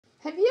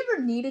Have you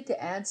ever needed to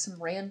add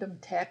some random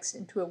text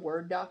into a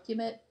Word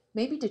document,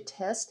 maybe to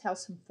test how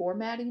some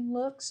formatting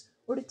looks,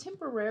 or to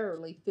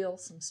temporarily fill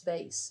some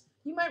space?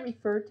 You might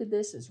refer to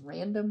this as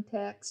random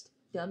text,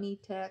 dummy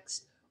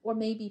text, or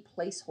maybe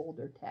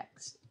placeholder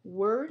text.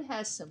 Word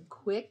has some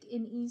quick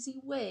and easy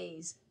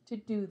ways to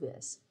do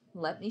this.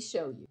 Let me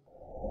show you.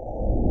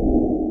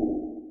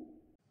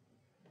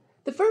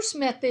 The first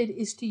method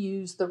is to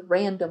use the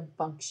random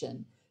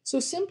function. So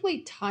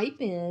simply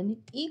type in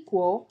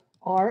equal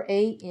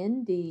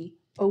RAND,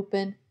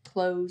 open,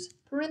 close,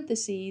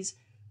 parentheses.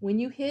 When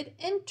you hit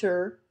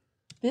enter,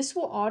 this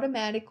will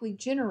automatically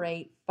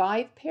generate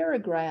 5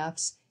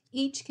 paragraphs,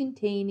 each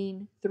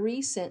containing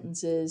 3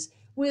 sentences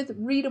with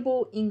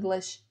readable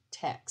English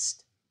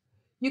text.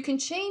 You can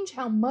change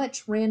how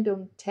much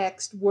random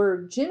text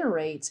Word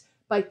generates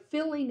by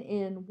filling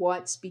in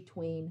what's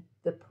between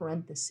the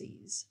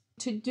parentheses.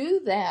 To do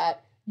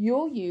that,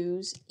 you'll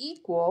use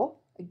equal,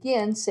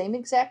 again, same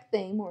exact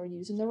thing, we're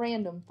using the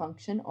random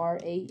function,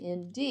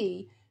 RAND.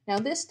 Now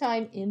this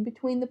time, in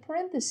between the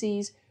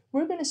parentheses,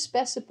 we're going to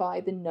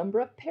specify the number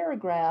of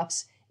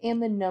paragraphs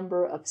and the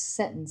number of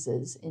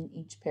sentences in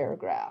each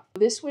paragraph.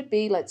 This would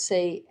be, let's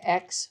say,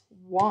 X,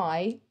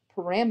 Y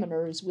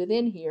parameters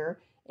within here,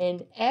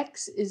 and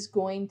X is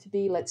going to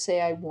be, let's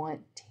say I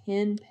want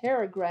 10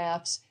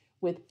 paragraphs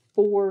with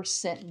 4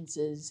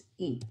 sentences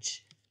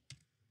each.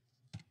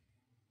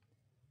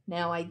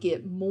 Now I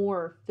get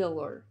more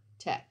filler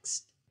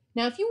text.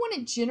 Now if you want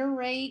to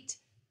generate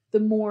the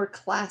more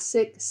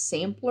classic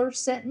sampler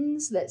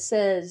sentence that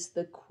says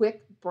the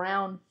quick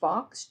brown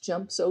fox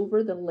jumps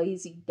over the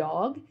lazy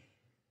dog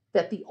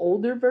that the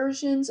older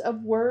versions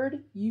of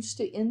Word used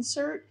to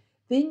insert,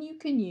 then you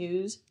can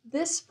use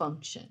this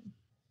function.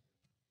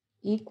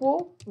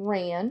 Equal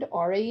rand,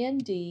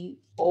 R-A-N-D,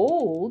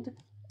 old,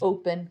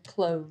 open,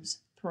 close,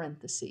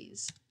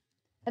 parentheses.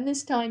 And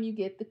this time you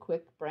get the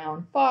quick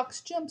brown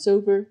fox jumps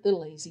over the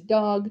lazy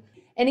dog.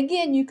 And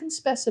again, you can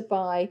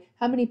specify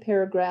how many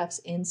paragraphs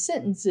and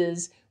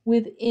sentences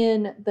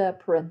within the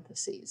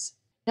parentheses.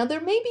 Now, there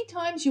may be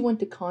times you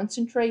want to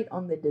concentrate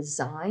on the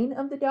design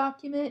of the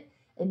document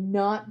and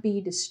not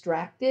be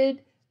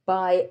distracted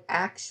by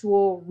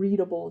actual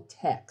readable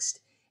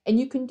text. And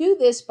you can do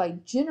this by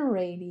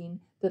generating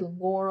the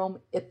lorem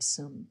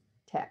ipsum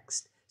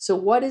text. So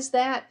what is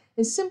that?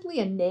 It's simply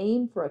a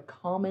name for a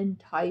common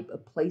type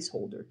of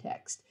placeholder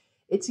text.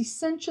 It's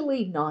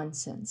essentially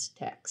nonsense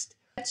text.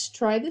 Let's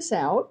try this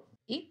out.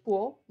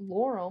 Equal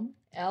lorem,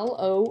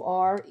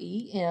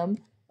 L-O-R-E-M,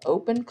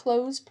 open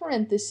close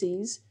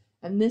parentheses,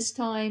 and this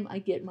time I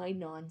get my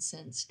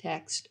nonsense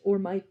text or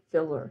my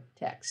filler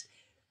text.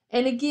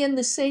 And again,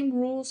 the same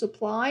rules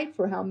apply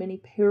for how many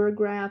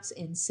paragraphs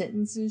and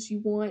sentences you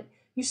want.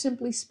 You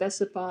simply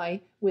specify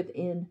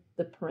within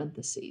the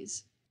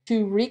parentheses.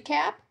 To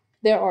recap,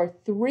 there are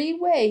 3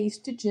 ways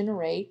to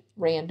generate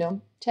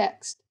random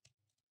text.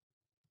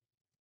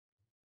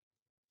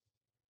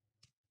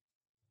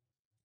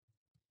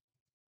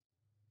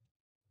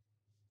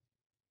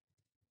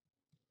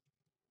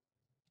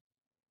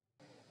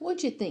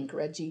 What'd you think,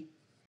 Reggie?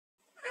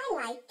 I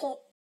liked it.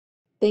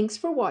 Thanks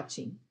for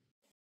watching.